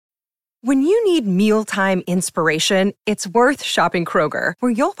When you need mealtime inspiration, it's worth shopping Kroger,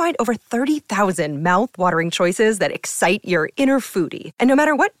 where you'll find over 30,000 mouth-watering choices that excite your inner foodie. And no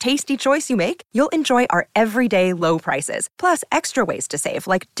matter what tasty choice you make, you'll enjoy our everyday low prices, plus extra ways to save,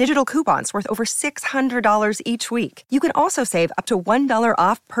 like digital coupons worth over $600 each week. You can also save up to $1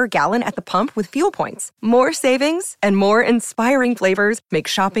 off per gallon at the pump with fuel points. More savings and more inspiring flavors make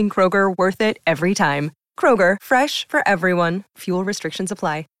shopping Kroger worth it every time. Kroger, fresh for everyone. Fuel restrictions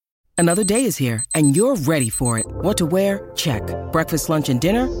apply. Another day is here, and you're ready for it. What to wear? Check. Breakfast, lunch, and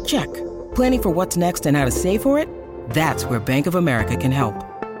dinner? Check. Planning for what's next and how to save for it? That's where Bank of America can help.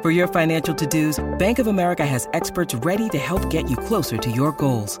 For your financial to-dos, Bank of America has experts ready to help get you closer to your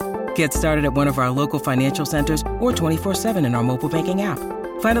goals. Get started at one of our local financial centers or 24/7 in our mobile banking app.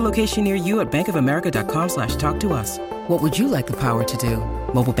 Find a location near you at bankofamerica.com/talktous. What would you like the power to do?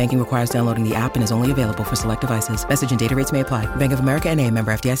 Mobile banking requires downloading the app and is only available for select devices. Message and data rates may apply. Bank of America N.A.,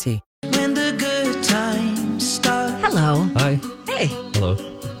 member FDIC. When the good times start. Hello. Hi. Hey. Hello.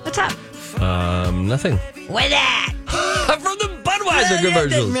 What's up? Nothing. What at? From the Budweiser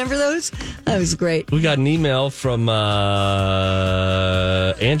commercials. Remember those? That was great. We got an email from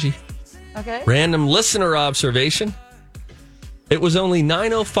Angie. Okay. Random listener observation. It was only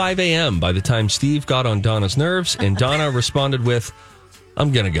 9:05 a.m. by the time Steve got on Donna's nerves, and Donna responded with,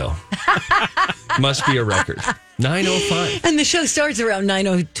 "I'm going to go." Must be a record. 9:05. And the show starts around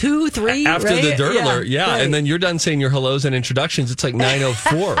 9:02, 3, After right? the dirt alert. Yeah. Right. And then you're done saying your hellos and introductions. It's like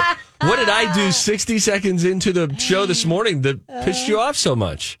 9:04. What did I do 60 seconds into the show this morning that pissed you off so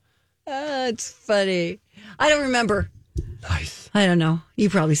much? It's funny. I don't remember. Nice. I don't know. You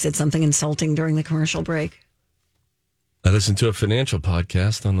probably said something insulting during the commercial break. I listened to a financial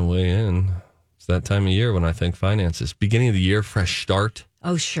podcast on the way in. It's that time of year when I think finances. Beginning of the year, fresh start.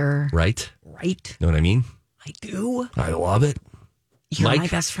 Oh, sure. Right? Right. Know what I mean? I do. I love it. You're Mike? my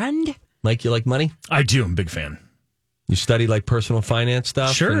best friend. Mike, you like money? I do. I'm a big fan. You study like personal finance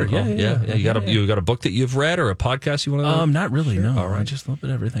stuff? Sure. And, Yeah. You got a book that you've read or a podcast you want to? Not really. Sure. No. All right. I just love it.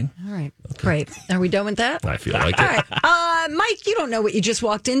 Everything. All right. Great. Are we done with that? I feel like All it. right. Mike, you don't know what you just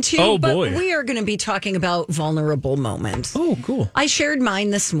walked into. Oh, but boy. we are going to be talking about vulnerable moments. Oh, cool. I shared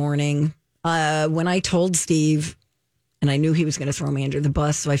mine this morning when I told Steve, and I knew he was going to throw me under the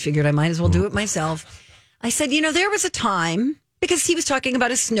bus, so I figured I might as well do it myself. I said, there was a time, because he was talking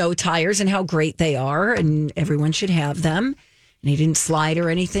about his snow tires and how great they are, and everyone should have them. And he didn't slide or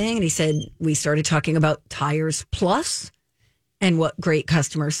anything. And he said, we started talking about Tires Plus and what great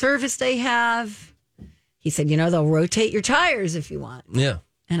customer service they have. He said, they'll rotate your tires if you want. Yeah.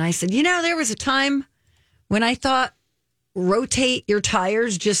 And I said, there was a time when I thought rotate your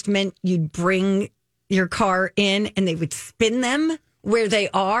tires just meant you'd bring your car in and they would spin them where they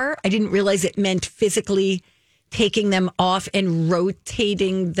are. I didn't realize it meant physically taking them off and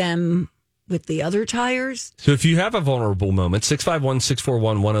rotating them with the other tires. So if you have a vulnerable moment,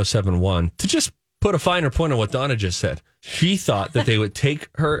 651-641-1071, to just put a finer point on what Donna just said, she thought that they would take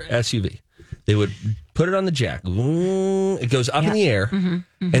her SUV, they would put it on the jack, it goes up in the air,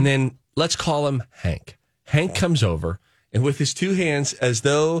 and then let's call him Hank. Hank comes over, and with his two hands, as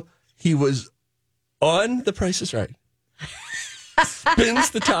though he was on The Price is Right, spins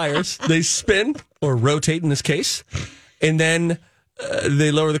the tires. They spin, or rotate in this case, and then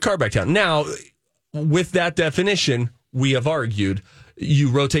they lower the car back down. Now, with that definition, we have argued you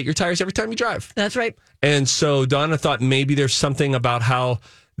rotate your tires every time you drive. That's right. And so Donna thought maybe there's something about how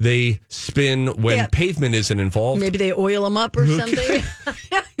they spin when pavement isn't involved. Maybe they oil them up or something.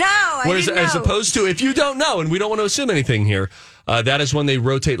 No, Whereas, I didn't know. as opposed to, if you don't know, and we don't want to assume anything here, that is when they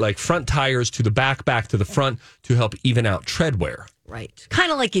rotate like front tires to the back to the front to help even out tread wear. Right.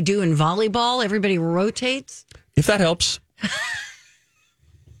 Kind of like you do in volleyball. Everybody rotates. If that helps.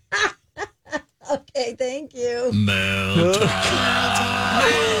 Okay, thank you.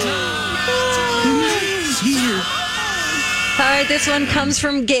 All right, this one comes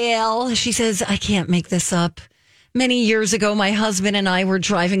from Gail. She says, I can't make this up. Many years ago, my husband and I were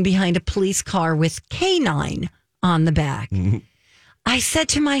driving behind a police car with K9 on the back. I said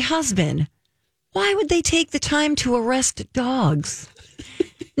to my husband, why would they take the time to arrest dogs?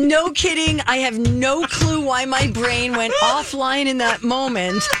 No kidding. I have no clue why my brain went offline in that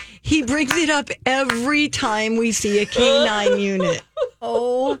moment. He brings it up every time we see a K9 unit.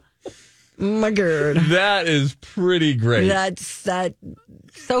 Oh, my God. That is pretty great. That's that.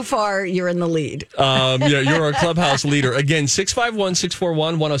 So far, you're in the lead. You're our clubhouse leader. Again,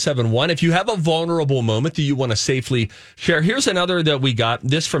 651-641-1071. If you have a vulnerable moment that you want to safely share, here's another that we got.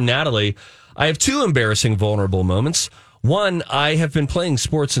 This from Natalie. I have two embarrassing vulnerable moments. One, I have been playing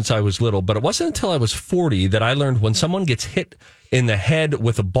sports since I was little, but it wasn't until I was 40 that I learned when someone gets hit in the head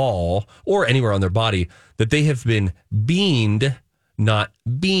with a ball or anywhere on their body, that they have been beamed, not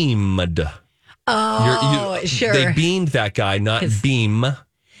beamed. Oh, sure. They beamed that guy, not beam.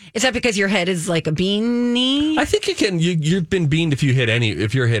 Is that because your head is like a beanie? I think you've been beamed if you're hit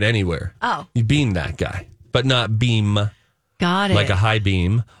anywhere. Oh. You beam that guy, but not beam. Got it. Like a high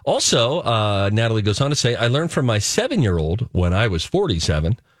beam. Also, Natalie goes on to say, I learned from my 7-year-old when I was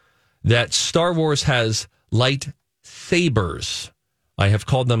 47 that Star Wars has lightsabers. I have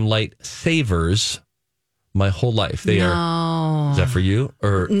called them lightsavers my whole life. They are. Is that for you?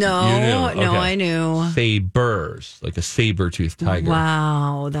 Or No, you knew? no, Okay. I knew. Sabers, like a saber-toothed tiger.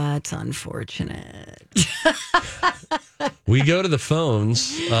 Wow, that's unfortunate. We go to the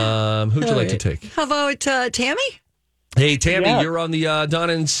phones. Who'd you like to take? How about Tammy? Hey, Tammy, you're on the Don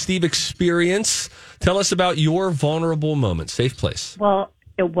and Steve Experience. Tell us about your vulnerable moment. Safe place. Well,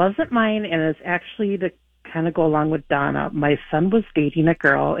 it wasn't mine, and it's actually to kind of go along with Donna. My son was dating a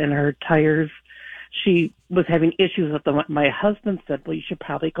girl, and her tires, she was having issues with them. My husband said, well, you should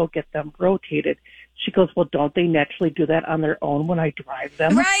probably go get them rotated. She goes, well, don't they naturally do that on their own when I drive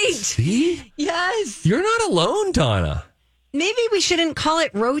them? Right. See? Yes. You're not alone, Donna. Maybe we shouldn't call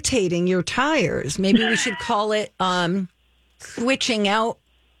it rotating your tires. Maybe we should call it switching out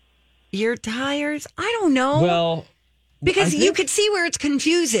your tires. I don't know. Well, because you could see where it's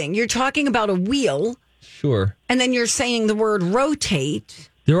confusing. You're talking about a wheel, sure. and then you're saying the word rotate.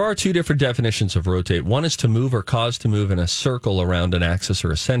 There are two different definitions of rotate. One is to move or cause to move in a circle around an axis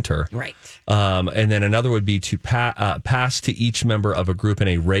or a center. Right. And then another would be to pass to each member of a group in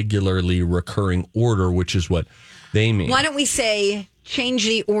a regularly recurring order, which is what they mean. Why don't we say change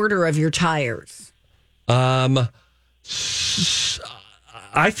the order of your tires? I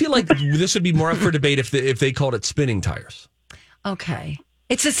feel like this would be more up for debate if they called it spinning tires. Okay.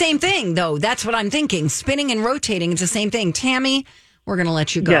 It's the same thing, though. That's what I'm thinking. Spinning and rotating, it's the same thing. Tammy, we're going to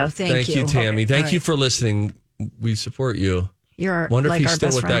let you go. Yes. Thank you. Tammy. Okay. Thank you for listening. We support you. You're Wonder like if he's our still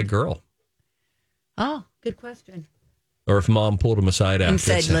best with friend. that girl. Oh, good question. Or if mom pulled him aside after And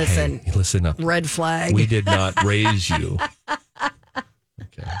said, listen, hey, listen up. red flag. We did not raise you.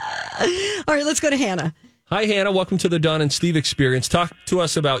 Okay. All right, let's go to Hannah. Hi, Hannah. Welcome to the Don and Steve Experience. Talk to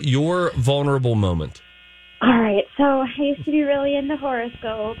us about your vulnerable moment. All right, so I used to be really into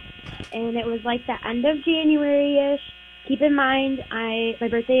horoscopes, and it was like the end of January-ish. Keep in mind, my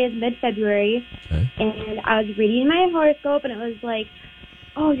birthday is mid-February, Okay. and I was reading my horoscope, and it was like,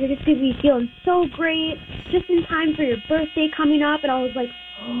 oh, you're just going to be feeling so great, just in time for your birthday coming up, and I was like,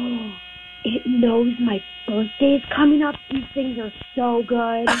 oh, it knows my birthday's coming up. These things are so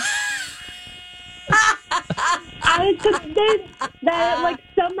good. I was convinced that it, like,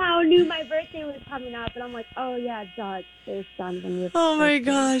 somehow knew my birthday was coming up, and I'm like, oh, yeah, duh, it's based on when your Oh, my birthday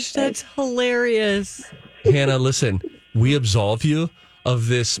gosh, is. that's hilarious. Hannah, listen, we absolve you of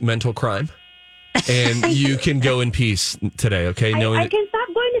this mental crime, and you can go in peace today, okay? I can stop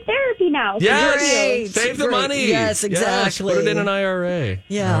going to therapy now. So Yes! Great. Save the Great. money. Yes, exactly. Put it in an IRA.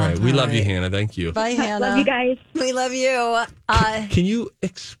 Yeah. All right. We All love you, right. Hannah. Thank you. Bye, Hannah. Love you guys. We love you. Can you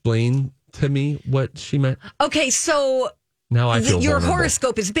explain to me what she meant? Okay, so Now I feel your vulnerable.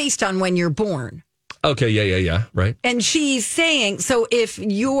 horoscope is based on when you're born. Okay, yeah, right. And she's saying, so if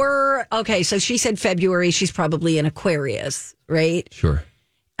you're, okay, so she said February, she's probably an Aquarius, right? Sure.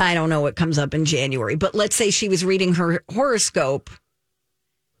 I don't know what comes up in January, but let's say she was reading her horoscope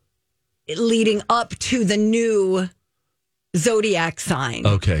leading up to the new zodiac sign.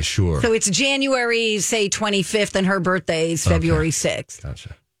 Okay, sure. So it's January, say 25th, and her birthday is February 6th.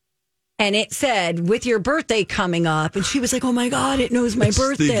 Gotcha. And it said, with your birthday coming up, and she was like, oh my God, it knows my This thing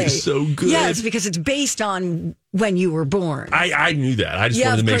birthday. is so good. Yes, because it's based on when you were born. I knew that. I just Yeah,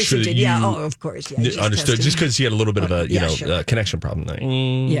 wanted of to make course sure you that did. you Yeah, oh, of course. Yeah, understood. Just because he had a little bit of a Yeah, sure. connection problem.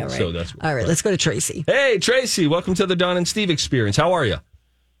 Yeah, right. So that's all right. Let's go to Tracy. Hey, Tracy, welcome to the Don and Steve Experience. How are you?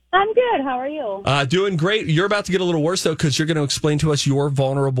 I'm good. How are you? Doing great. You're about to get a little worse, though, because you're going to explain to us your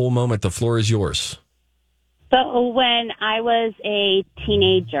vulnerable moment. The floor is yours. So when I was a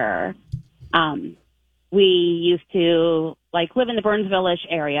teenager, we used to live in the Burnsville-ish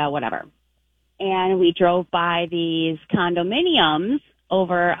area, whatever. And we drove by these condominiums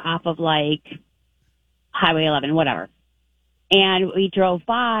over off of Highway 11, whatever. And we drove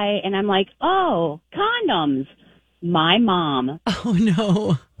by and I'm like, oh, condoms. My mom Oh,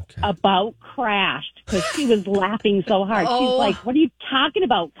 no. about crashed because she was laughing so hard. Oh. She's like, what are you talking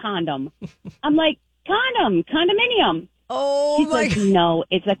about, condom? I'm like, condominium. Oh, She my says, God. no,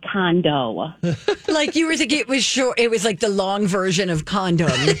 it's a condo. Like you were thinking it was short. It was like the long version of condom.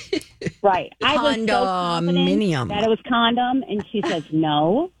 Right. I was so confident Condominium. that it was condom. And she says,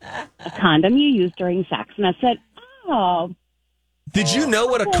 no, a condom you use during sex. And I said, oh, Did you know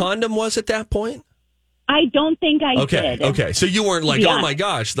what a condom was at that point? I don't think I did. Okay. So you weren't like, Yeah. oh my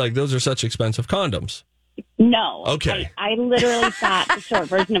gosh, like those are such expensive condoms. No. Okay. I literally thought the short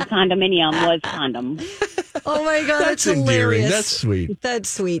version of condominium was condom. Oh my God, that's endearing. hilarious. That's sweet. That's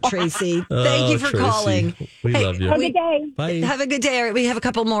sweet, Tracy. Thank you for Tracy. calling. We love you. Have a good day. Bye. Have a good day. All right, we have a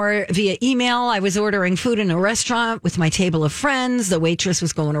couple more via email. I was ordering food in a restaurant with my table of friends. The waitress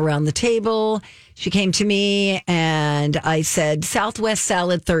was going around the table. She came to me and I said, Southwest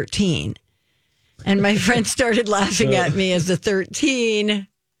Salad 13. And my friend started laughing at me as the 13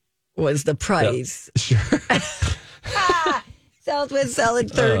 was the price. Sure. Southwest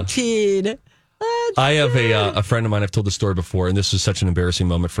Salad 13. I have a friend of mine. I've told the story before, and this was such an embarrassing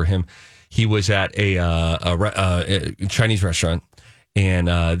moment for him. He was at a Chinese restaurant, and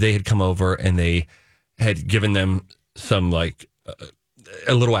they had come over and they had given them some like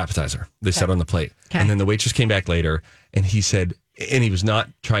a little appetizer. They set on the plate, and then the waitress came back later, and he said, and he was not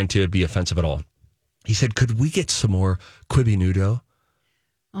trying to be offensive at all. He said, "Could we get some more quibi noodle?"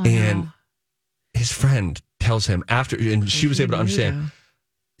 And his friend tells him after, and she was able to understand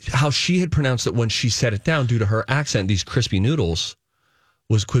how she had pronounced it when she set it down due to her accent. These crispy noodles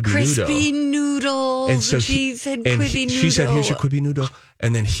was quibi noodle. Crispy noodles. And so she said and quibi noodle. she said, "Here's your quibi noodle,"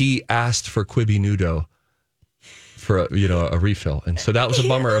 and then he asked for quibi noodle for a refill, and so that was a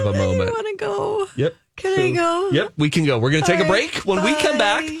bummer of a moment. I want to go. Yep. Can I go? Yep, we can go. We're going to take a break. When we come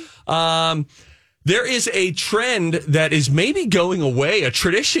back, Bye. there is a trend that is maybe going away, a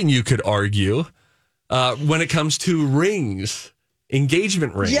tradition you could argue, when it comes to rings,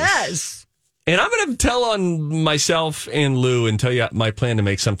 engagement rings. Yes. And I'm going to tell on myself and Lou and tell you my plan to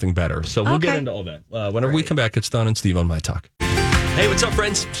make something better. So we'll get into all that. Whenever we come back, it's Don and Steve on My Talk. Hey, what's up,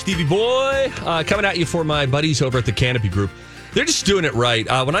 friends? Stevie Boy coming at you for my buddies over at the Canopy Group. They're just doing it right.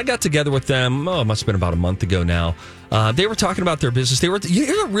 When I got together with them, it must have been about a month ago now, they were talking about their business. Here's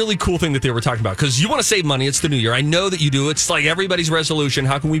a really cool thing that they were talking about, because you want to save money. It's the new year. I know that you do. It's like everybody's resolution.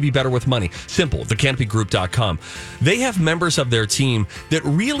 How can we be better with money? Simple. thecanopygroup.com. They have members of their team that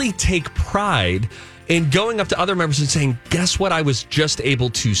really take pride in going up to other members and saying, guess what? I was just able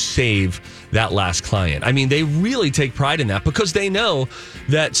to save that last client. I mean, they really take pride in that because they know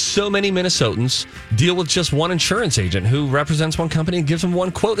that so many Minnesotans deal with just one insurance agent who represents one company and gives them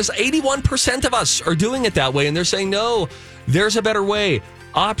one quote. 81% of us are doing it that way. And they're saying, no, there's a better way.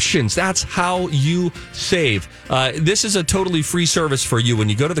 Options. That's how you save. This is a totally free service for you. When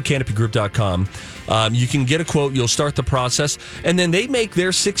you go to thecanopygroup.com, you can get a quote. You'll start the process. And then they make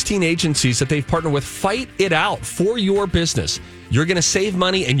their 16 agencies that they've partnered with fight it out for your business. You're going to save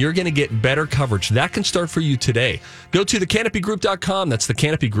money and you're going to get better coverage. That can start for you today. Go to thecanopygroup.com. That's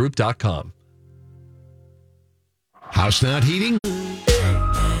thecanopygroup.com. House not heating?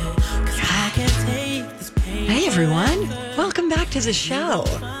 Hey, everyone. Welcome back to the show.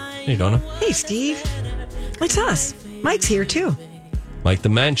 Hey, Donna. Hey, Steve. It's us. Mike's here, too. Mike the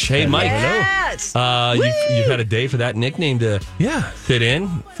Mensch. Hey, Mike. Yes. You've had a day for that nickname to fit in.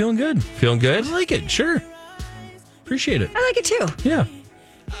 Feeling good. Feeling good? I like it. Sure. Appreciate it. I like it, too. Yeah.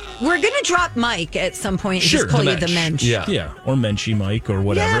 We're going to drop Mike at some point and Sure, just call the you the Mensch. Mensch. Yeah. Or Menchie Mike or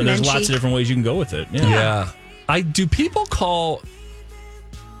whatever. Yeah, There's Menchie. lots of different ways you can go with it. Yeah. Do people call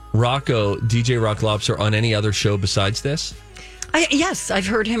Rocco DJ Rock Lobster on any other show besides this? Yes, I've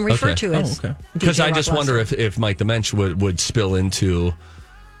heard him referred to as Because DJ I just Rock wonder Lobster. if Mike the Mensch would spill into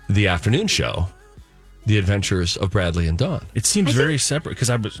the afternoon show, The Adventures of Bradley and Dawn. It seems very separate because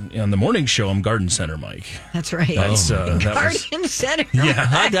I was on the morning show. I'm Garden Center Mike. That's right. That's, Garden Center. Yeah,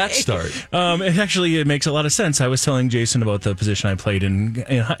 how'd that start? It makes a lot of sense. I was telling Jason about the position I played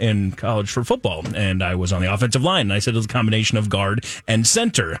in college for football, and I was on the offensive line. And I said it was a combination of guard and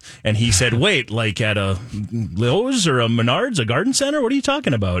center, and he said, "Wait, like at a Lowe's or a Menards, a Garden Center? What are you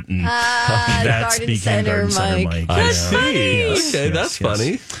talking about?" And that's Garden became Center Garden Center Mike. Mike. That's funny. Yes, Okay, yes, that's yes.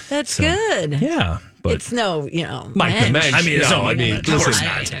 funny. That's good. Yeah. But It's no, Mike the Mensch. I mean, it's no, not I mean, Mensch. Of course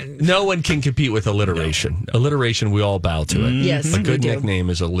listen, no one can compete with alliteration. Alliteration, we all bow to it. Yes, a good we do. nickname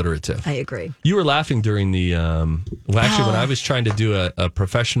is alliterative. I agree. You were laughing during the when I was trying to do a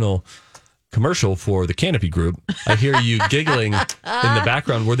professional commercial for the Canopy Group. I hear you giggling in the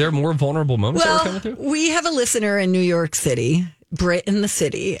background. Were there more vulnerable moments that were coming through? We have a listener in New York City, Britt in the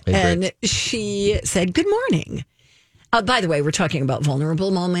city, and she said, "Good morning." By the way, we're talking about vulnerable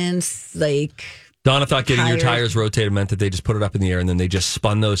moments, like Donna thought getting your Tires. tires rotated meant that they just put it up in the air and then they just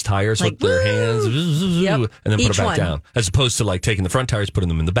spun those tires Like, with their hands Yep. and then put Each it back one. down. As opposed to like taking the front tires, putting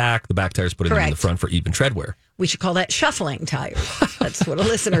them in the back tires, putting them in the Correct. front for even tread wear. we should call that shuffling tires. That's what a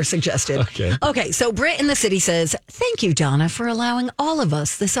listener suggested. Okay. So Britt in the city says, "Thank you, Donna, for allowing all of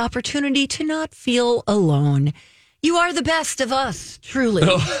us this opportunity to not feel alone. You are the best of us, truly.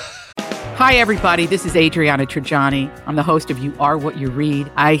 Hi, everybody. This is Adriana Trajani. I'm the host of You Are What You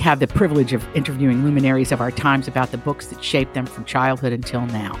Read. I have the privilege of interviewing luminaries of our times about the books that shaped them from childhood until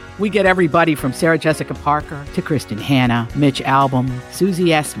now. We get everybody from Sarah Jessica Parker to Kristen Hanna, Mitch Albom, Susie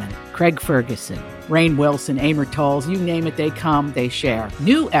Essman, Craig Ferguson, Rainn Wilson, Amor Tolls, you name it, they come, they share.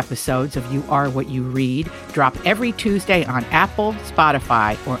 New episodes of You Are What You Read drop every Tuesday on Apple,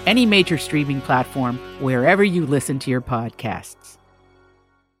 Spotify, or any major streaming platform wherever you listen to your podcasts.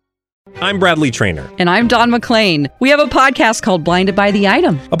 I'm Bradley Trainer. And I'm Don McClain. We have a podcast called Blinded by the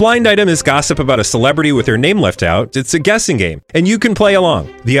Item. A blind item is gossip about a celebrity with their name left out. It's a guessing game, and you can play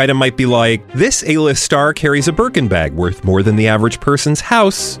along. The item might be like, this A-list star carries a Birkin bag worth more than the average person's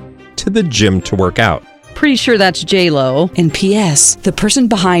house to the gym to work out. Pretty sure that's J-Lo. And P.S. the person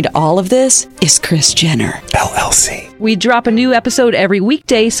behind all of this is Kris Jenner, LLC. We drop a new episode every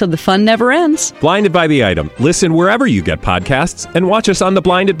weekday so the fun never ends. Blinded by the Item. Listen wherever you get podcasts and watch us on the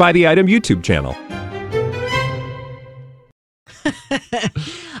Blinded by the Item YouTube channel.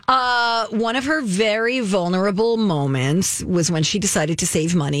 One of her very vulnerable moments was when she decided to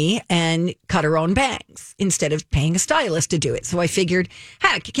save money and cut her own bangs instead of paying a stylist to do it. So I figured,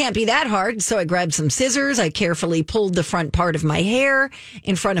 heck, it can't be that hard. So I grabbed some scissors. I carefully pulled the front part of my hair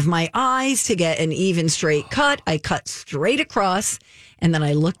in front of my eyes to get an even straight cut. I cut straight across, and then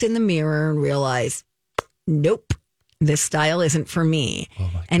I looked in the mirror and realized, nope, this style isn't for me.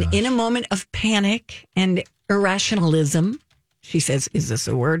 And in a moment of panic and irrationalism, she says, is this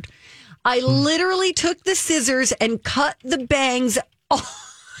a word? I literally took the scissors and cut the bangs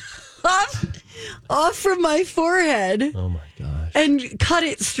off from my forehead. Oh, my gosh. And cut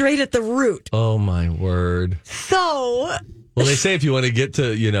it straight at the root. Oh, my word. So... Well, they say if you want to get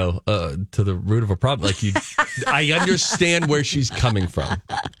to, to the root of a problem, I understand where she's coming from.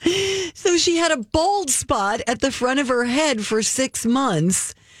 So she had a bald spot at the front of her head for 6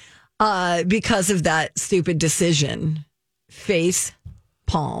 months because of that stupid decision. Face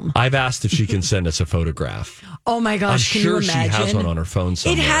palm. I've asked if she can send us a photograph. Oh my gosh, I'm can sure you imagine? she has one on her phone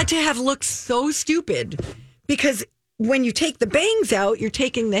somewhere. It had to have looked so stupid because when you take the bangs out, you're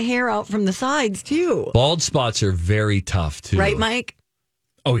taking the hair out from the sides too. Bald spots are very tough too. Right, Mike?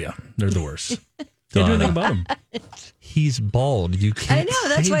 Oh yeah, they're the worst. Can't do anything about them. He's bald. You can't. I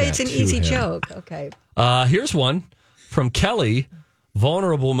know, that's why it's an easy joke. Okay. Here's one from Kelly.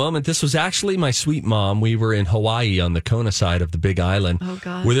 Vulnerable moment. This was actually my sweet mom. We were in Hawaii on the Kona side of the Big Island,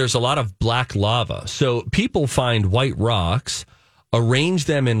 where there's a lot of black lava. So people find white rocks, arrange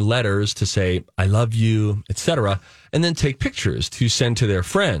them in letters to say, I love you, etc., and then take pictures to send to their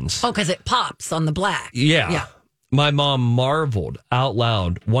friends. Oh, because it pops on the black. Yeah. My mom marveled out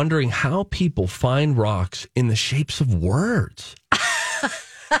loud, wondering how people find rocks in the shapes of words.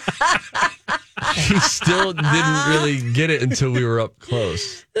 She still didn't really get it until we were up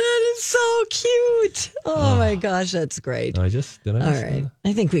close. That is so cute. Oh my gosh, that's great. Did I just? All right.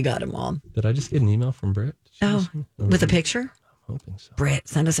 I think we got them all. Did I just get an email from Britt? With a picture? I'm hoping so. Britt,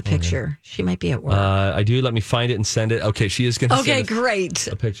 send us a picture. She might be at work. I do. Let me find it and send it. Okay, she is going to send us great.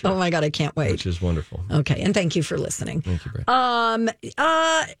 a picture. Oh my God, I can't wait. Which is wonderful. Okay, and thank you for listening. Thank you, Britt.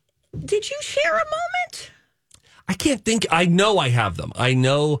 Did you share a moment? I can't think. I know I have them. I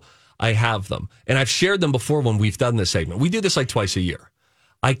know I have them. And I've shared them before when we've done this segment. We do this like twice a year.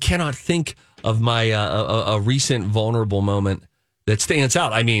 I cannot think of my a recent vulnerable moment that stands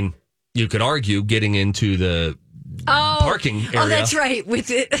out. I mean, you could argue getting into the parking area. Oh, that's right.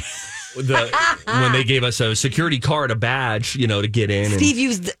 With it. When they gave us a security card, a badge, to get in.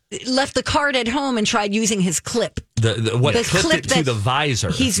 Steve left the card at home and tried using his clip. Clipped it to the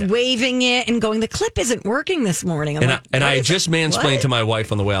visor. He's waving it and going, the clip isn't working this morning. I just mansplained to my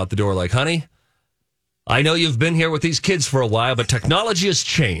wife on the way out the door, like, honey, I know you've been here with these kids for a while, but technology has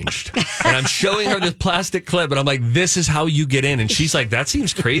changed. And I'm showing her this plastic clip, and I'm like, this is how you get in. And she's like, that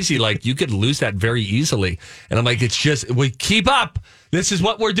seems crazy. Like, you could lose that very easily. And I'm like, we keep up. This is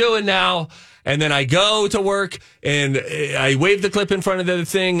what we're doing now. And then I go to work and I wave the clip in front of the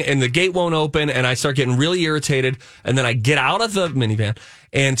thing and the gate won't open and I start getting really irritated. And then I get out of the minivan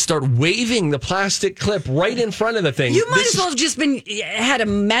and start waving the plastic clip right in front of the thing. You might as well have just had a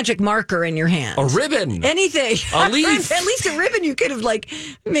magic marker in your hand. A ribbon. Anything. A leaf. At least a ribbon. You could have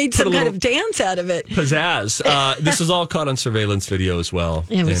made some kind of dance out of it. Pizzazz. This was all caught on surveillance video as well.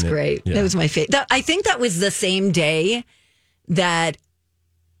 It was great. That was my favorite. I think that was the same day that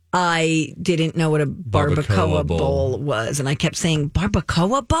I didn't know what a barbacoa bowl was. And I kept saying,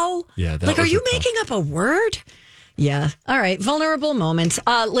 barbacoa bowl? Yeah. Are you making up a word? Yeah. All right. Vulnerable moments.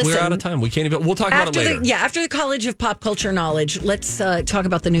 Listen. We're out of time. We can't even. We'll talk about it later. After the College of Pop Culture Knowledge, let's talk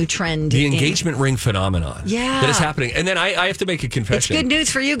about the new trend. The engagement ring phenomenon. Yeah. That is happening. And then I have to make a confession. It's good news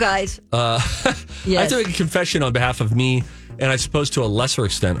for you guys. I have to make a confession on behalf of me, and I suppose to a lesser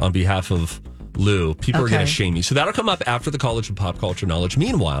extent on behalf of Lou. People are going to shame me. So that'll come up after the College of Pop Culture Knowledge.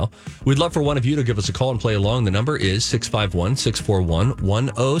 Meanwhile, we'd love for one of you to give us a call and play along. The number is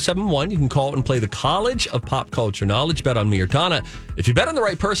 651-641-1071. You can call and play the College of Pop Culture Knowledge. Bet on me or Donna. If you bet on the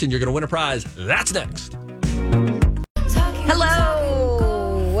right person, you're going to win a prize. That's next.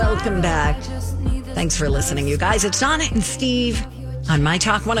 Hello. Welcome back. Thanks for listening, you guys. It's Donna and Steve on My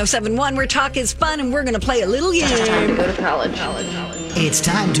Talk 107.1, where talk is fun, and we're going to play a little game. It's time to go to college. It's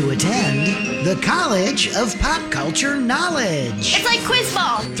time to attend the College of Pop Culture Knowledge. It's like quiz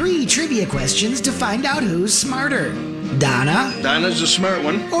ball. 3 trivia questions to find out who's smarter. Donna? Donna's a smart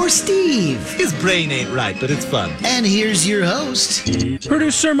one. Or Steve? His brain ain't right, but it's fun. And here's your host,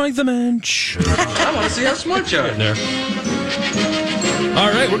 producer Mike the Mensch. I want to see how smart you are. There. All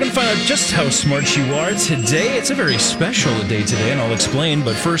right, we're going to find out just how smart you are today. It's a very special day today, and I'll explain.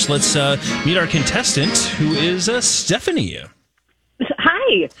 But first, let's meet our contestant, who is Stephanie.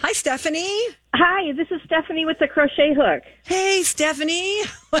 Hi. Hi, Stephanie. Hi, this is Stephanie with the crochet hook. Hey, Stephanie.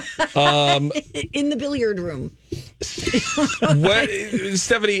 In the billiard room.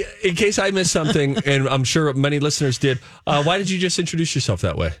 Stephanie, in case I missed something, and I'm sure many listeners did, why did you just introduce yourself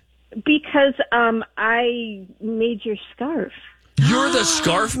that way? Because I made your scarf. You're the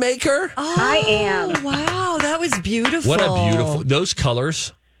scarf maker? Oh, I am. Wow, that was beautiful. What a beautiful... Those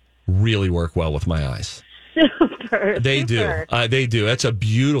colors really work well with my eyes. Super. They do. They do. That's a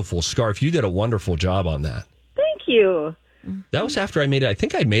beautiful scarf. You did a wonderful job on that. Thank you. That was after I made it. I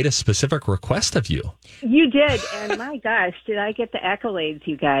think I made a specific request of you. You did. And my gosh, did I get the accolades,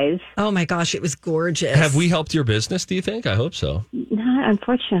 you guys? Oh, my gosh, it was gorgeous. Have we helped your business, do you think? I hope so. Not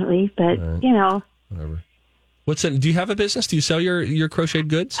unfortunately, but, you know. Whatever. Do you have a business? Do you sell your crocheted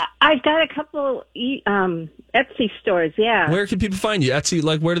goods? I've got a couple Etsy stores, yeah. Where can people find you? Etsy,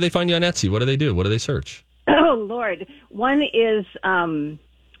 where do they find you on Etsy? What do they do? What do they search? Oh, Lord. One is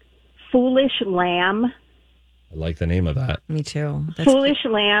Foolish Lamb. I like the name of that. Me too. Foolish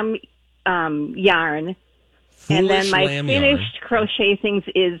Lamb yarn. And then my finished crochet things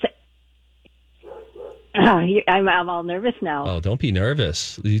is... I'm all nervous now. Oh, don't be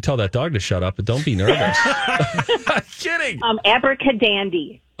nervous. You tell that dog to shut up, but don't be nervous. I'm kidding.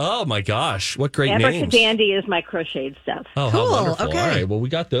 Abracadabra. Oh, my gosh. What great names. Abracadabra is my crocheted stuff. Oh, cool. How wonderful. Okay. All right. Well, we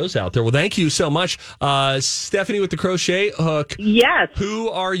got those out there. Well, thank you so much. Stephanie with the crochet hook. Yes. Who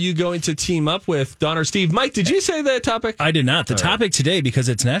are you going to team up with, Don or Steve? Mike, did you say the topic? I did not. The topic today, because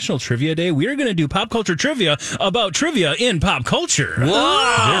it's National Trivia Day, we are going to do pop culture trivia about trivia in pop culture.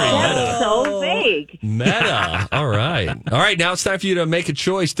 Whoa. Very meta. That's so vague. Meta. All right. All right. Now it's time for you to make a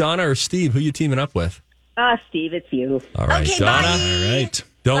choice, Donna or Steve. Who are you teaming up with? Steve, it's you. All right, Okay, Donna. bye. All right.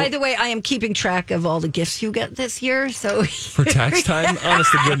 By the way, I am keeping track of all the gifts you get this year. So for tax time,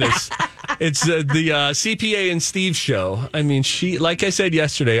 honest to goodness, it's the CPA and Steve show. I mean, she, like I said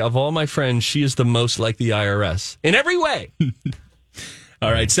yesterday, of all my friends, she is the most like the IRS in every way.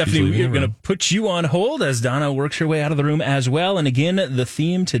 All right, Stephanie, we're going to put you on hold as Donna works her way out of the room as well. And again, the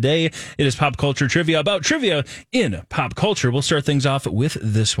theme today, it is pop culture trivia about trivia in pop culture. We'll start things off with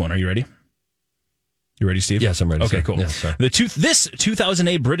this one. Are you ready? You ready, Steve? Yes, I'm ready. Okay, sir. cool. Yes, sir. This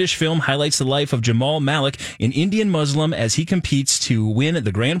 2008 British film highlights the life of Jamal Malik, an Indian Muslim, as he competes to win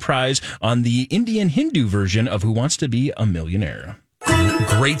the grand prize on the Indian Hindu version of Who Wants to Be a Millionaire.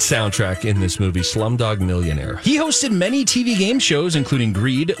 Great soundtrack in this movie, Slumdog Millionaire. He hosted many TV game shows, including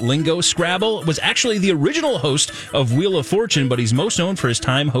Greed, Lingo, Scrabble, was actually the original host of Wheel of Fortune, but he's most known for his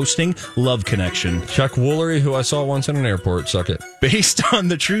time hosting Love Connection. Chuck Woolery, who I saw once in an airport, suck it. Based on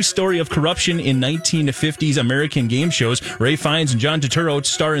the true story of corruption in 1950s American game shows, Ray Fiennes and John Turturro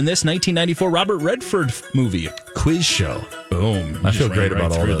star in this 1994 Robert Redford movie. Quiz show. Boom. I feel great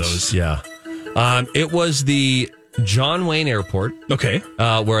about all those. Yeah. It was the John Wayne Airport. Okay.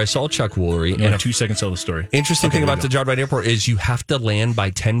 Where I saw Chuck Woolery. And 2 seconds tell the story. Interesting thing about the John Wayne Airport is you have to land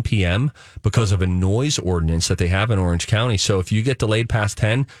by 10 p.m. because of a noise ordinance that they have in Orange County. So if you get delayed past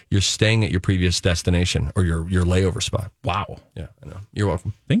 10, you're staying at your previous destination or your layover spot. Wow. Yeah, I know. You're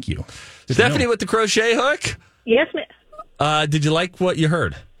welcome. Thank you. Stephanie with the crochet hook. Yes, ma'am. Did you like what you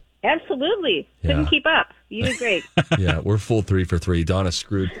heard? Absolutely. Couldn't keep up. You did great. Yeah, we're full 3 for 3. Donna's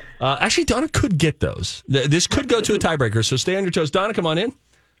screwed. Actually, Donna could get those. This could go to a tiebreaker, so stay on your toes. Donna, come on in.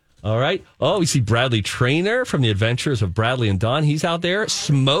 All right. Oh, we see Bradley Traynor from The Adventures of Bradley and Dawn. He's out there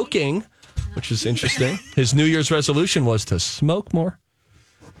smoking, which is interesting. His New Year's resolution was to smoke more.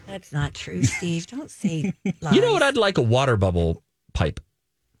 That's not true, Steve. Don't say lies. You know what? I'd like a water bubble pipe.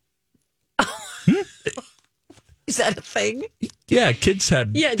 Is that a thing? Yeah, kids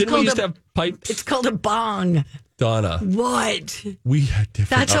had. Yeah, didn't we used to have pipes? It's called a bong. Donna. What? We had different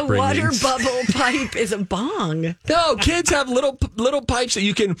That's a water upbringings. bubble pipe is a bong. No, kids have little pipes that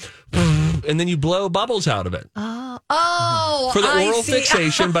you can, and then you blow bubbles out of it. Oh, For the I oral see.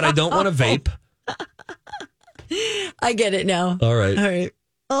 fixation, but I don't want to vape. I get it now. All right. All right.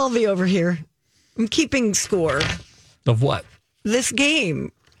 I'll be over here. I'm keeping score. Of what? This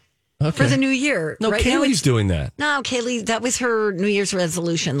game Okay. for the new year. No, right now Kaylee's it's- doing that. No, Kaylee, that was her New Year's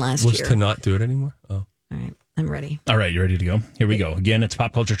resolution last Was year. to not do it anymore? Oh. All right. I'm ready. All right, you ready to go? Here we go. Again, it's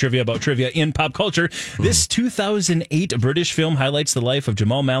pop culture trivia about trivia in pop culture. This 2008 British film highlights the life of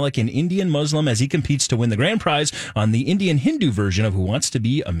Jamal Malik, an Indian Muslim, as he competes to win the grand prize on the Indian Hindu version of Who Wants to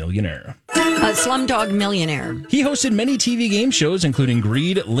Be a Millionaire. Slumdog Millionaire. He hosted many TV game shows, including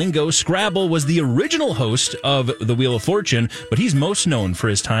Greed, Lingo, Scrabble, was the original host of The Wheel of Fortune, but he's most known for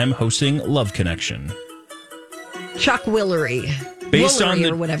his time hosting Love Connection. Chuck Woolery. Based on Woolery the-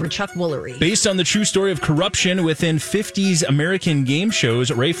 or whatever. Chuck Woolery. Based on the true story of corruption within 50s American game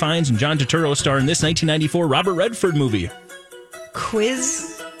shows, Ray Fiennes and John Turturro star in this 1994 Robert Redford movie.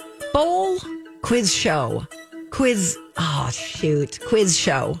 Quiz Bowl? Quiz show. Quiz. Oh, shoot. Quiz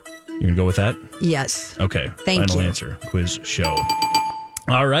show. You're going to go with that? Yes. Okay. Thank Final you. answer. Quiz show.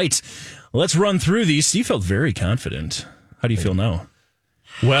 All right. Let's run through these. Steve felt very confident. How do you feel now?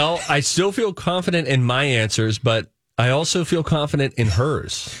 Well, I still feel confident in my answers, but I also feel confident in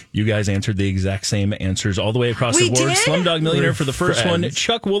hers. You guys answered the exact same answers all the way across We the board. did? Slumdog Millionaire We're for the first one, friends.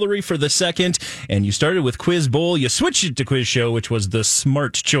 Chuck Woolery for the second, and you started with Quiz Bowl. You switched it to Quiz Show, which was the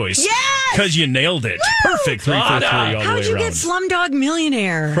smart choice. Yes! Because you nailed it. Perfect. 3 for 3 all the How'd way you around. get Slumdog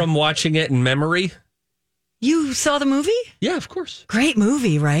Millionaire? From watching it in memory. You saw the movie? Yeah, of course. Great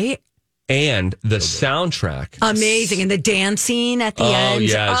movie, right? And the soundtrack. Amazing. And the dancing at the Oh, end.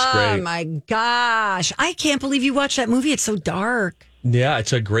 yeah, it's great. Oh, my gosh. I can't believe you watched that movie. It's so dark. Yeah,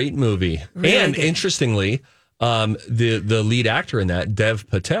 it's a great movie. Really and good. interestingly, the lead actor in that, Dev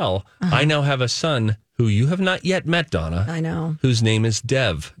Patel, Uh-huh. I now have a son who you have not yet met, Donna. I know. Whose name is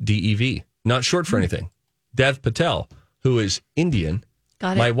Dev, D-E-V. Not short for anything. Dev Patel, who is Indian.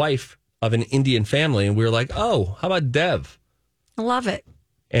 Got it. My wife of an Indian family. And we were like, oh, how about Dev? I love it.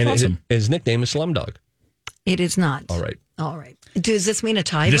 And Awesome. his nickname is Slumdog. It is not. All right. All right. Does this mean a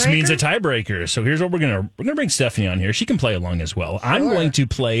tiebreaker? This means a tiebreaker. So here's what we're gonna bring Stephanie on here. She can play along as well. I'm going to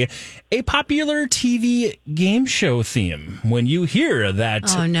play a popular TV game show theme. When you hear that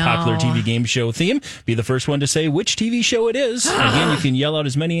Oh, no. popular TV game show theme, be the first one to say which TV show it is. Again, you can yell out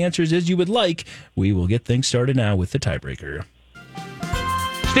as many answers as you would like. We will get things started now with the tiebreaker.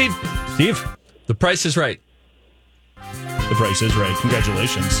 Steve, The Price is Right. the price is right.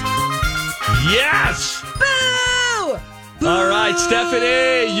 Congratulations. Yes! Boo! All right,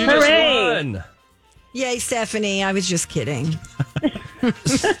 Stephanie, you Hooray! just won. Yay, Stephanie. I was just kidding.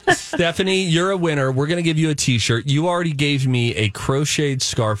 Stephanie, you're a winner. We're going to give you a T-shirt. You already gave me a crocheted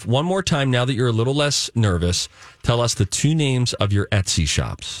scarf. One more time, now that you're a little less nervous, tell us the 2 names of your Etsy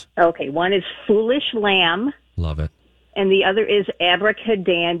shops. Okay, one is Foolish Lamb, Love it. and the other is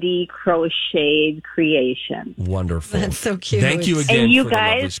Abracadandy Crocheted Creation. Wonderful. That's so cute. Thank you again And you for the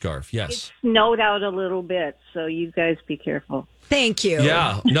lovely guys- scarf. Yes. Snowed out a little bit, so you guys be careful. Thank you.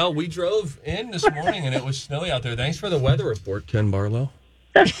 Yeah. No, we drove in this morning and it was snowy out there. Thanks for the weather report, Ken Barlow.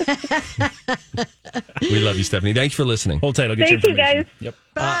 We love you, Stephanie. Thanks for listening. Hold tight. I'll get Thank your you, information. guys.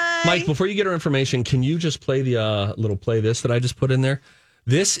 Yep. Mike, before you get her information, can you just play the little play this that I just put in there?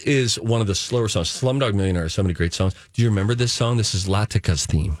 This is one of the slower songs. Slumdog Millionaire has so many great songs. Do you remember this song? This is Latika's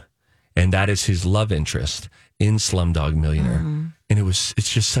theme. And that is his love interest in Slumdog Millionaire. And it's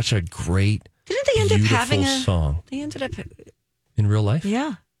just such a great, Didn't they end up beautiful having a song. They ended up, In real life?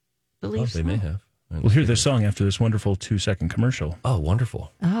 yeah. Oh, Believe they so. may have. We'll hear this song after this wonderful 2-second commercial. Oh,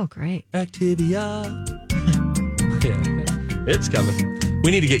 wonderful. Oh, great. Activia. Yeah, it's coming.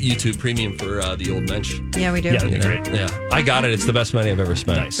 We need to get YouTube Premium for the old bench. Yeah, we do. Yeah, that'd be You know? great. Yeah, I got it. It's the best money I've ever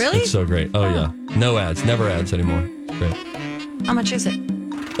spent. Nice. Really? It's so great. Oh, yeah. No ads. Never ads anymore. Great. How much is it?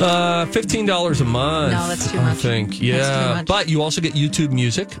 $15 a month. No, that's too I much. think. That's Yeah. too much. But you also get YouTube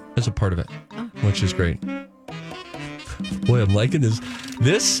Music as a part of it, which is great. Boy, I'm liking this.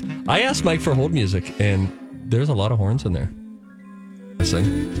 I asked Mike for hold music, and there's a lot of horns in there. I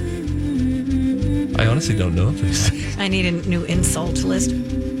sing. I honestly don't know if they sing. I need a new insult list. All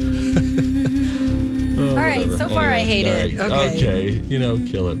right, Whatever. so far I hate All it. right. Okay. You know,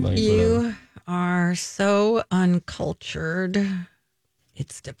 kill it, Mike. Whatever. You are so uncultured.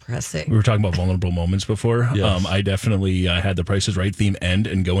 It's depressing. We were talking about vulnerable moments before. Yes. I definitely had the Price is Right theme end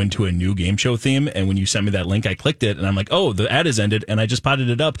and go into a new game show theme. And when you sent me that link, I clicked it and I'm like, oh, the ad has ended. And I just potted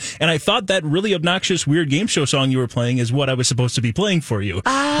it up. And I thought that really obnoxious, weird game show song you were playing is what I was supposed to be playing for you.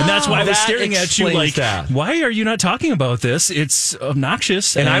 And that's why I was staring at you like, why are you not talking about this? It's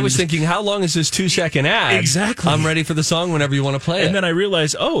obnoxious. And I was thinking, how long is this 2-second ad? Exactly. I'm ready for the song whenever you want to play it. And then I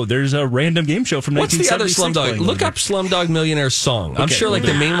realized, oh, there's a random game show from What's the other 1976. Slumdog? Look up Slumdog Millionaire's song. I'm Okay, sure like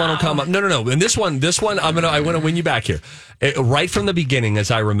we'll the do main one will come up. No. And this one, I want to win you back here. Right from the beginning,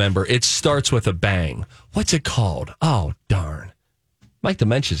 as I remember, it starts with a bang. What's it called? Oh, darn. Mike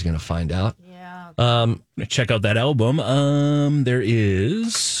Dementia is going to find out. Yeah. Check out that album. There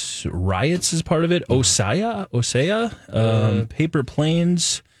is Riots is part of it. Osaya. Paper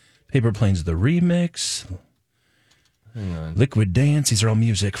Planes the remix. Hang on. Liquid Dance. These are all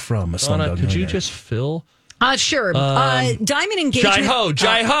music from a Slumdog Donna, could you Millionaire. just fill? Sure. Diamond Engagement.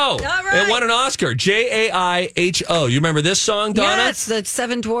 Jai-Ho. All right. It won an Oscar. Jaiho. You remember this song, Donna? Yes, the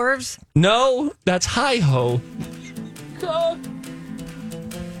Seven Dwarves. No, that's Hi-Ho.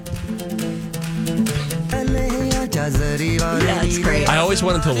 Yeah, it's great. I always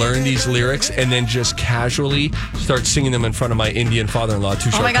wanted to learn these lyrics and then just casually start singing them in front of my Indian father-in-law. Too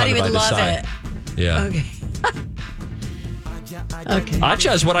Oh short my God, time he to would love decide. it. Yeah. Okay. Okay.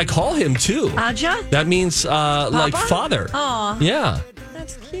 Aja is what I call him too. Aja? That means like father. Aw. Yeah.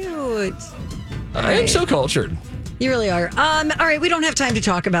 That's cute. I am so cultured. You really are. All right, we don't have time to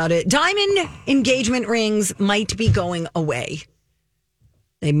talk about it. Diamond engagement rings might be going away.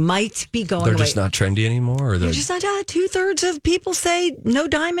 They might be going They're away. just not trendy anymore. Or They're just not. 2/3 of people say no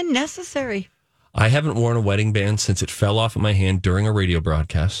diamond necessary. I haven't worn a wedding band since it fell off of my hand during a radio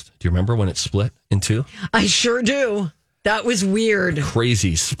broadcast. Do you remember when it split in two? I sure do. That was weird.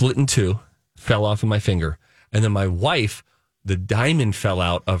 Crazy. Split in two. Fell off of my finger. And then my wife, the diamond fell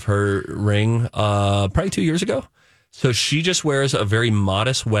out of her ring probably 2 years ago. So she just wears a very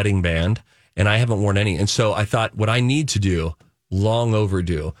modest wedding band, and I haven't worn any. And so I thought what I need to do, long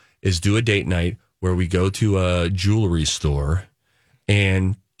overdue, is do a date night where we go to a jewelry store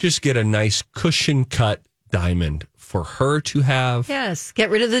and just get a nice cushion cut diamond for her to have. Yes. Get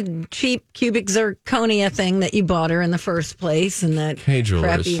rid of the cheap cubic zirconia thing that you bought her in the first place and that Okay,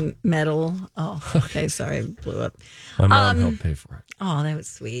 jewelers. crappy metal. Oh, okay. Sorry, I blew up. My mom helped pay for it. Oh, that was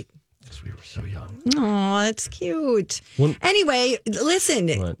sweet. Because we were so young. Oh, that's cute. When- Anyway, listen,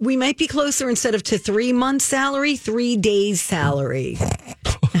 What? we might be closer instead of to 3 months' salary, 3 days' salary.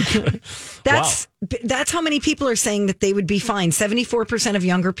 That's how many people are saying that they would be fine. 74% of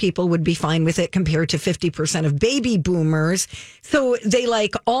younger people would be fine with it compared to 50% of baby boomers. So they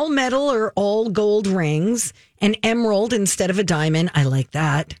like all metal or all gold rings, an emerald instead of a diamond. I like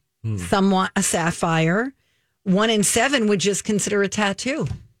that. Somewhat a sapphire. 1 in 7 would just consider a tattoo.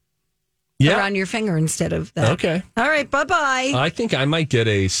 Yeah. Around your finger instead of that. Okay. All right. Bye-bye. I think I might get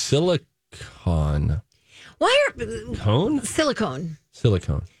a silicone. Why are Cone? silicone?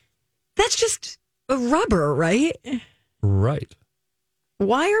 Silicone. That's just a rubber, right? Right.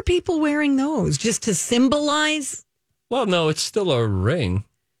 Why are people wearing those? Just to symbolize? Well, no, it's still a ring.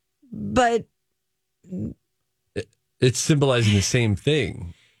 But It's symbolizing the same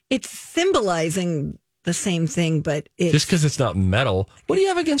thing. it's symbolizing the same thing, but Just because it's not metal. What do you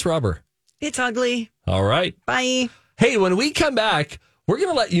have against rubber? it's ugly. All right. Bye. Hey, when we come back, we're going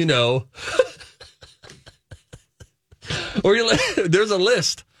to let you know. There's a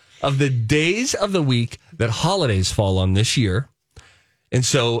list of the days of the week that holidays fall on this year. And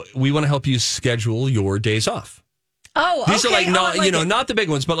so we want to help you schedule your days off. Oh, These okay. are like not, I like it. not the big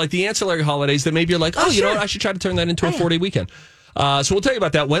ones, but like the ancillary holidays that maybe you're like, you know sure. what? I should try to turn that into a 4-day weekend. So we'll tell you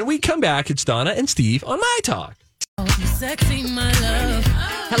about that when we come back. It's Donna and Steve on My Talk. Sexy, my love.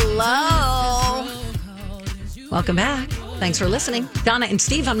 Hello. Welcome back. Thanks for listening. Donna and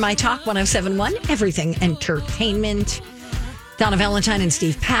Steve on My Talk 107.1, Everything Entertainment. Donna Valentine and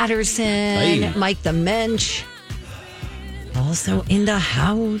Steve Patterson. Hey. Mike the Mensch. Also in the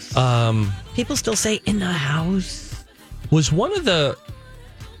house. People still say in the house. Was one of the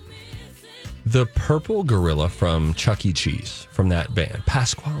purple gorilla from Chuck E. Cheese, from that band,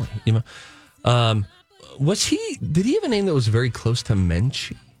 Pasquale, did he have a name that was very close to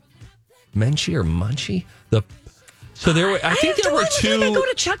Menchie? Menchie or Munchie? I think there were two. I go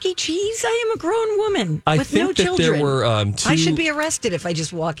to Chuck E. Cheese. I am a grown woman I with think no that children. there were two. I should be arrested if I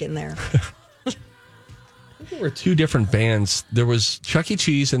just walk in there. There were two different bands. There was Chuck E.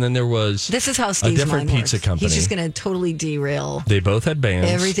 Cheese, and then there was This is how Steve's a different mind pizza works. company. He's just going to totally derail They both had bands.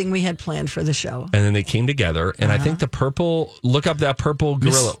 everything we had planned for the show. And then they came together, and I think the purple. Look up that purple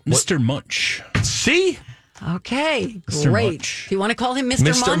gorilla. Mr. Munch. See, Okay, Mr. great. Munch. Do you want to call him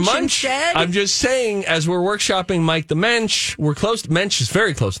Mr. Munch instead? I'm just saying, as we're workshopping Mike the Mensch, we're close. Mensch is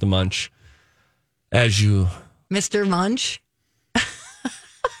very close to Munch. As you, Mr. Munch.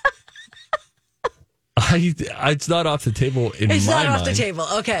 it's not off the table in It's my not mind. off the table.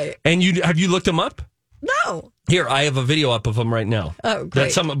 Okay. And have you looked him up? No. Here, I have a video up of him right now. Oh,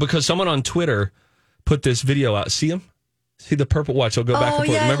 great. Because someone on Twitter put this video out. See him? See the purple? Watch. I'll go back and forth.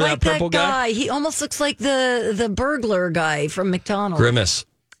 Yeah, Remember I like that purple guy? He almost looks like the burglar guy from McDonald's. Grimace.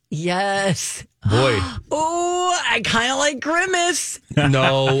 Yes. Boy. Oh, I kind of like Grimace.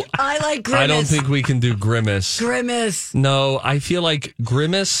 No. I like Grimace. I don't think we can do Grimace. Grimace. No, I feel like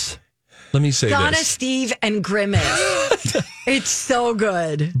Grimace. Let me say Donna, this. Steve, and Grimace. It's so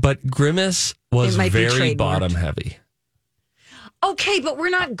good. But Grimace was It might be very trademarked. bottom heavy. Okay, but we're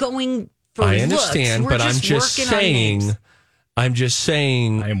not going for I looks. understand, We're but I'm just working on names.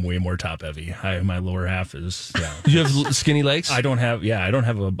 saying. I am way more top heavy. My lower half is. Yeah. You have skinny legs? I don't have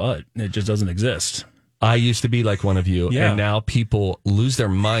a butt. It just doesn't exist. I used to be like one of you, Yeah. and now people lose their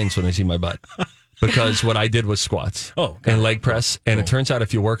minds when they see my butt. Because what I did was squats and leg press, and it turns out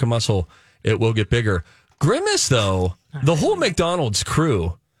if you work a muscle, it will get bigger. Grimace, though, the whole McDonald's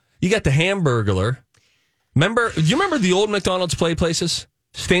crew, you got the Hamburglar. You remember the old McDonald's play places?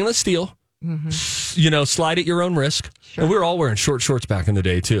 Stainless steel, slide at your own risk. Sure. And we were all wearing short shorts back in the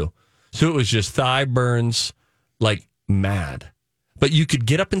day, too. So it was just thigh burns like mad. But you could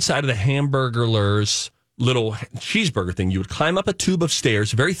get up inside of the Hamburglar's little cheeseburger thing. You would climb up a tube of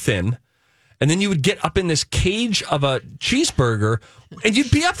stairs, very thin, and then you would get up in this cage of a cheeseburger, and you'd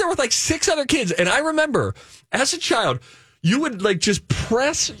be up there with like 6 other kids. And I remember, as a child, you would like just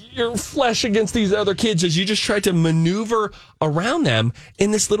press your flesh against these other kids as you just tried to maneuver around them in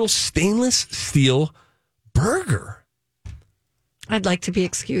this little stainless steel burger. I'd like to be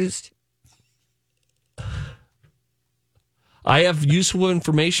excused. I have useful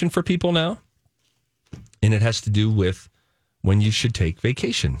information for people now, and it has to do with when you should take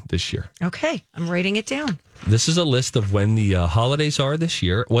vacation this year. Okay, I'm writing it down. This is a list of when the holidays are this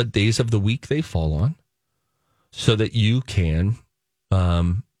year, what days of the week they fall on, so that you can,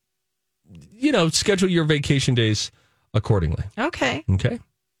 schedule your vacation days accordingly. Okay. Okay.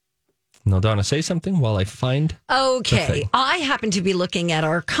 Now, Donna, say something while I find the Okay. thing. I happen to be looking at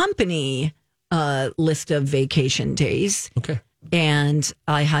our company list of vacation days. Okay. And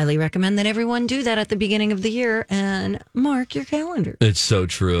I highly recommend that everyone do that at the beginning of the year and mark your calendar. It's so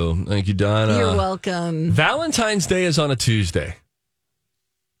true. Thank you, Donna. You're welcome. Valentine's Day is on a Tuesday.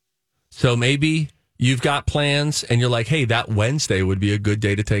 So maybe you've got plans and you're like, hey, that Wednesday would be a good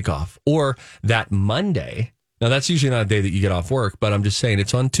day to take off. Or that Monday. Now, that's usually not a day that you get off work, but I'm just saying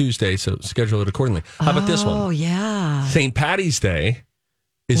it's on Tuesday, so schedule it accordingly. How about this one? Oh, yeah. St. Patty's Day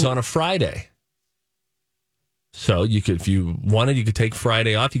is on a Friday. So you could, if you wanted, you could take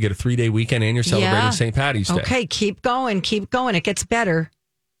Friday off. You get a 3-day weekend and you're celebrating St. Patty's Day. Okay, keep going. Keep going. It gets better.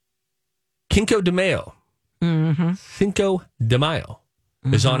 Cinco de Mayo. Mm-hmm. Cinco de Mayo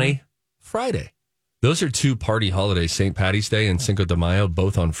is on a Friday. Those are 2 party holidays, St. Patty's Day and Cinco de Mayo,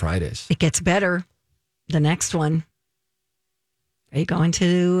 both on Fridays. It gets better. The next one. Are you going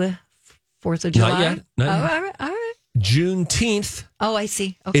to 4th of July? Not yet. Not yet. All right. All right. Juneteenth Oh, I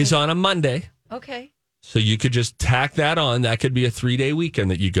see. Okay. is on a Monday. Okay. So you could just tack that on. That could be a 3-day weekend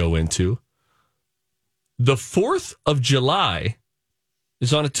that you go into. The 4th of July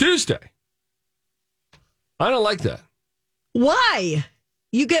is on a Tuesday. I don't like that. Why?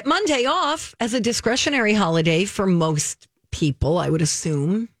 You get Monday off as a discretionary holiday for most people, I would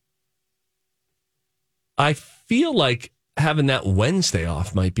assume. I feel like having that Wednesday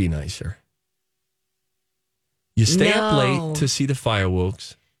off might be nicer. You stay up late to see the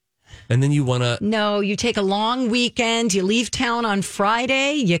fireworks, and then you want to... No, you take a long weekend. You leave town on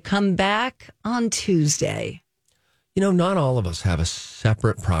Friday. You come back on Tuesday. Not all of us have a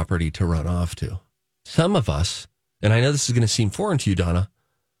separate property to run off to. Some of us, and I know this is going to seem foreign to you, Donna,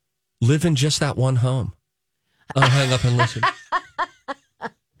 live in just that one home. I'll hang up and listen.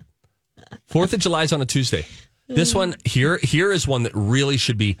 4th of July is on a Tuesday. This one here is one that really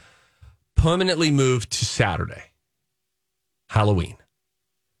should be permanently moved to Saturday. Halloween.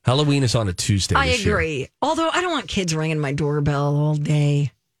 Halloween is on a Tuesday. I this year. agree. Although I don't want kids ringing my doorbell all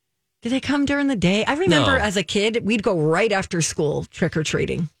day. Do they come during the day? I remember as a kid, we'd go right after school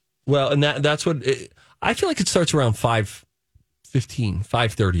trick-or-treating. Well, and that's what... I feel like it starts around 5:15,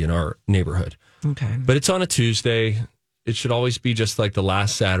 5:30 in our neighborhood. Okay. But it's on a Tuesday. It should always be just like the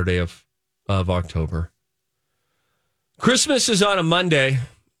last Saturday of October. Christmas is on a Monday.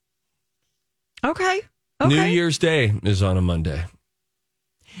 Okay. New Year's Day is on a Monday.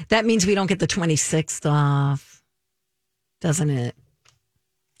 That means we don't get the 26th off, doesn't it?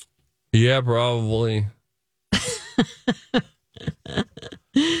 Yeah, probably.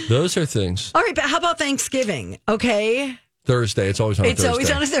 Those are things. All right, but how about Thanksgiving? Okay. Thursday. It's always on a Thursday. It's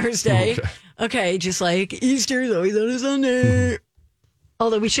always on a Thursday. Okay, just like Easter is always on a Sunday.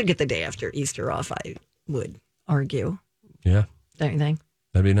 Although we should get the day after Easter off, I would argue. Yeah. Don't you think?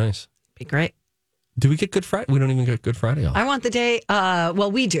 That'd be nice. Be great. Do we get Good Friday? We don't even get Good Friday off. I want the day.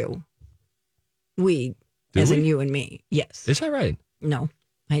 Well, we do. We, in you and me. Yes. Is that right? No,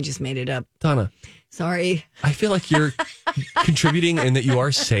 I just made it up. Donna. Sorry. I feel like you're contributing in that you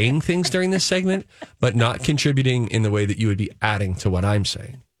are saying things during this segment, but not contributing in the way that you would be adding to what I'm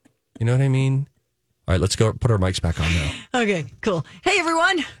saying. You know what I mean? All right, let's go put our mics back on now. Okay, cool. Hey,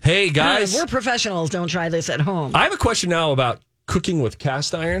 everyone. Hey, guys. We're professionals. Don't try this at home. I have a question now about cooking with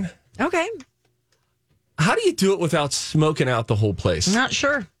cast iron. Okay. How do you do it without smoking out the whole place? I'm not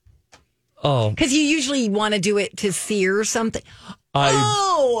sure. Oh. Because you usually want to do it to sear something.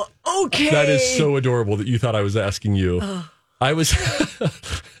 Okay. That is so adorable that you thought I was asking you. I was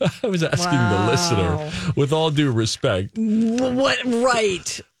I was asking the listener with all due respect. What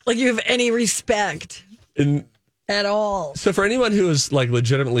right? Like you have any respect at all. So for anyone who has like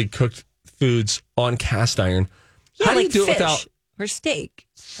legitimately cooked foods on cast iron, how do you do it without or steak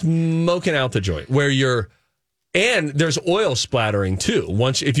smoking out the joint and there's oil splattering too.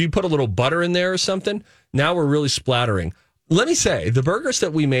 If you put a little butter in there or something, now we're really splattering. Let me say, the burgers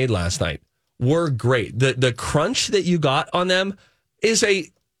that we made last night were great. The crunch that you got on them is a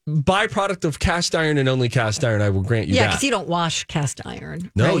byproduct of cast iron and only cast iron. I will grant you that. Yeah, because you don't wash cast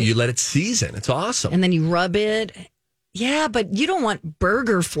iron. No, right? You let it season. It's awesome. And then you rub it. Yeah, but you don't want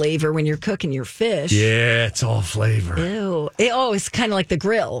burger flavor when you're cooking your fish. Yeah, it's all flavor. Ew. It's kind of like the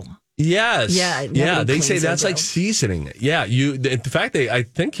grill. Yes. Yeah. They say that's like seasoning it. Yeah. In fact, I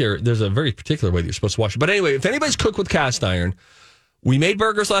think there's a very particular way that you're supposed to wash it. But anyway, if anybody's cooked with cast iron, we made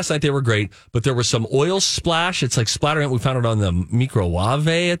burgers last night. They were great, but there was some oil splash. It's like splattering. We found it on the microwave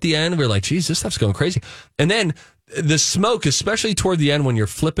at the end. We were like, geez, this stuff's going crazy. And then the smoke, especially toward the end when you're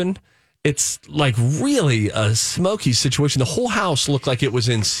flipping, it's like really a smoky situation. The whole house looked like it was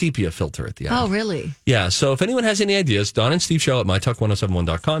in sepia filter at the end. Oh, really? Yeah. So if anyone has any ideas, Don and Steve Show at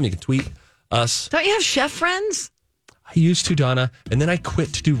mytalk1071.com. You can tweet us. Don't you have chef friends? I used to, Donna, and then I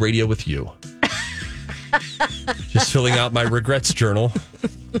quit to do radio with you. Just filling out my regrets journal.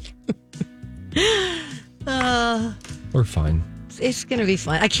 We're fine. It's going to be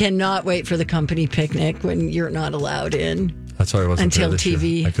fun. I cannot wait for the company picnic when you're not allowed in. That's why I wasn't until there this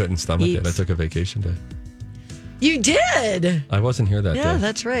TV. Year. I couldn't stomach it. I took a vacation day. You did? I wasn't here that day. Yeah,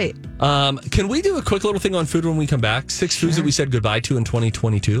 that's right. Can we do a quick little thing on food when we come back? 6 foods that we said goodbye to in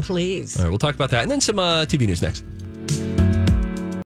 2022? Please. All right, we'll talk about that. And then some TV news next.